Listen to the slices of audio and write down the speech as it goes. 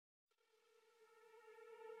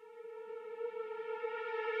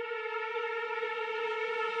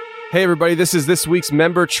Hey everybody, this is this week's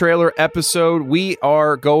member trailer episode. We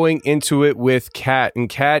are going into it with Kat, and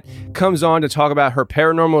Kat comes on to talk about her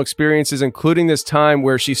paranormal experiences, including this time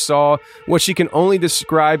where she saw what she can only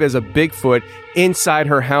describe as a Bigfoot inside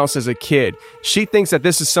her house as a kid. She thinks that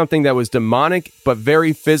this is something that was demonic but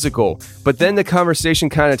very physical. But then the conversation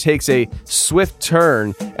kind of takes a swift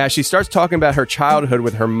turn as she starts talking about her childhood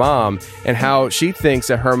with her mom and how she thinks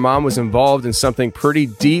that her mom was involved in something pretty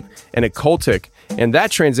deep and occultic. And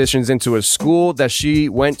that transitions into a school that she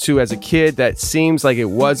went to as a kid that seems like it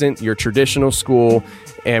wasn't your traditional school.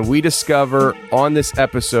 And we discover on this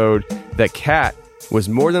episode that Kat was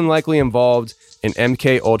more than likely involved in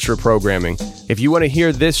MK Ultra programming. If you want to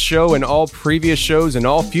hear this show and all previous shows and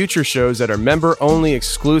all future shows that are member-only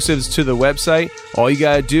exclusives to the website, all you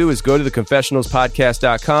got to do is go to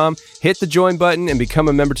theconfessionalspodcast.com, hit the join button, and become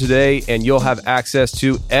a member today, and you'll have access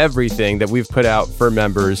to everything that we've put out for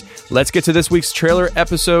members. Let's get to this week's trailer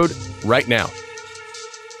episode right now.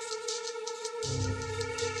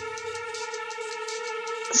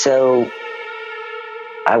 So,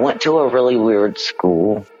 I went to a really weird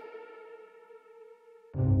school.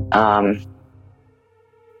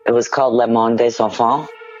 It was called Le Monde des Enfants,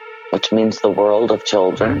 which means the world of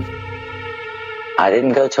children. I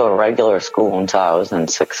didn't go to a regular school until I was in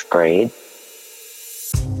 6th grade.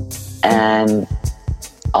 And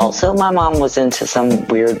also my mom was into some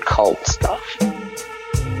weird cult stuff.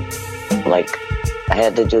 Like, it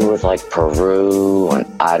had to do with like Peru and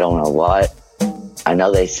I don't know what. I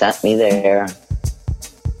know they sent me there.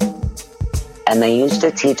 And they used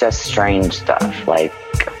to teach us strange stuff, like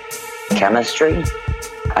chemistry.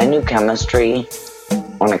 I knew chemistry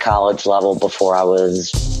on a college level before I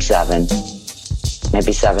was 7,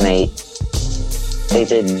 maybe 7, 8. They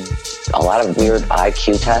did a lot of weird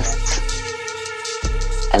IQ tests.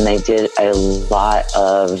 And they did a lot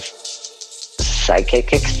of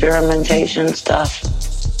psychic experimentation stuff.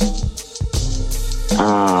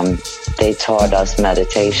 They taught us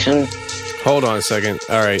meditation. Hold on a second.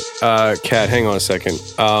 All right. Kat, hang on a second.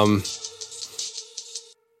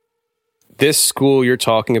 This school you're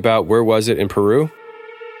talking about, where was it in Peru?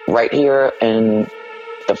 Right here in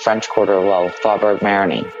the French Quarter,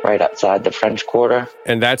 Faubourg-Marigny, right outside the French Quarter.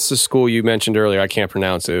 And that's the school you mentioned earlier. I can't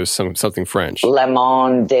pronounce it. It was something French. Le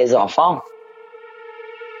Monde des Enfants.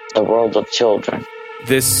 The world of children.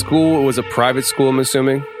 This school was a private school, I'm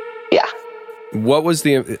assuming? Yeah. What was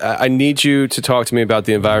I need you to talk to me about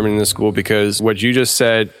the environment in the school, because what you just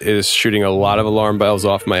said is shooting a lot of alarm bells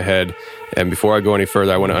off my head. And before I go any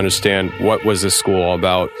further, I want to understand, what was this school all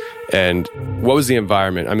about and what was the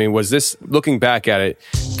environment? I mean, was this, looking back at it,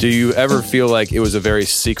 do you ever feel like it was a very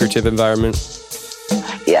secretive environment?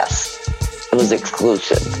 Yes, it was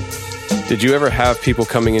exclusive. Did you ever have people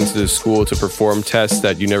coming into the school to perform tests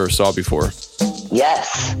that you never saw before?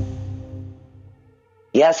 Yes.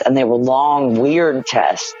 Yes, and they were long, weird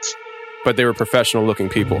tests. But they were professional-looking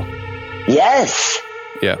people? Yes.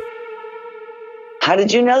 Yeah. How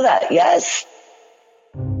did you know that? Yes.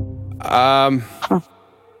 That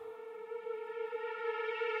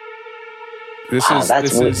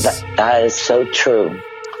is so true.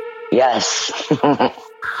 Yes.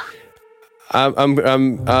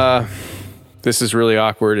 This is really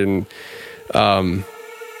awkward, and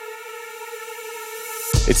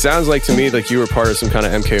it sounds like to me like you were part of some kind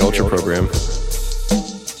of MK Ultra program.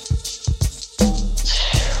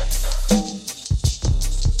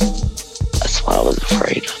 That's what I was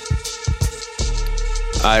afraid of.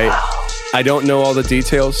 I don't know all the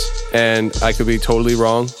details, and I could be totally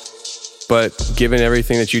wrong, but given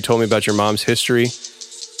everything that you told me about your mom's history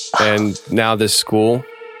and now this school,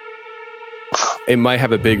 it might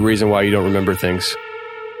have a big reason why you don't remember things.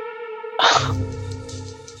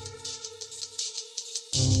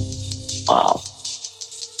 Wow.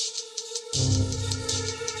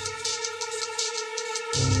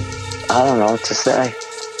 I don't know what to say.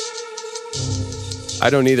 I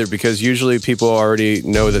don't either, because usually people already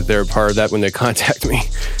know that they're a part of that when they contact me.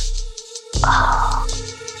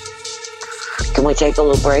 Can we take a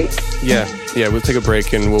little break? Yeah, we'll take a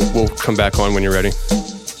break and we'll come back on when you're ready.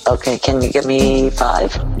 Okay, can you give me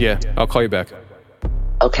 5? Yeah, I'll call you back.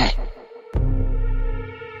 Okay.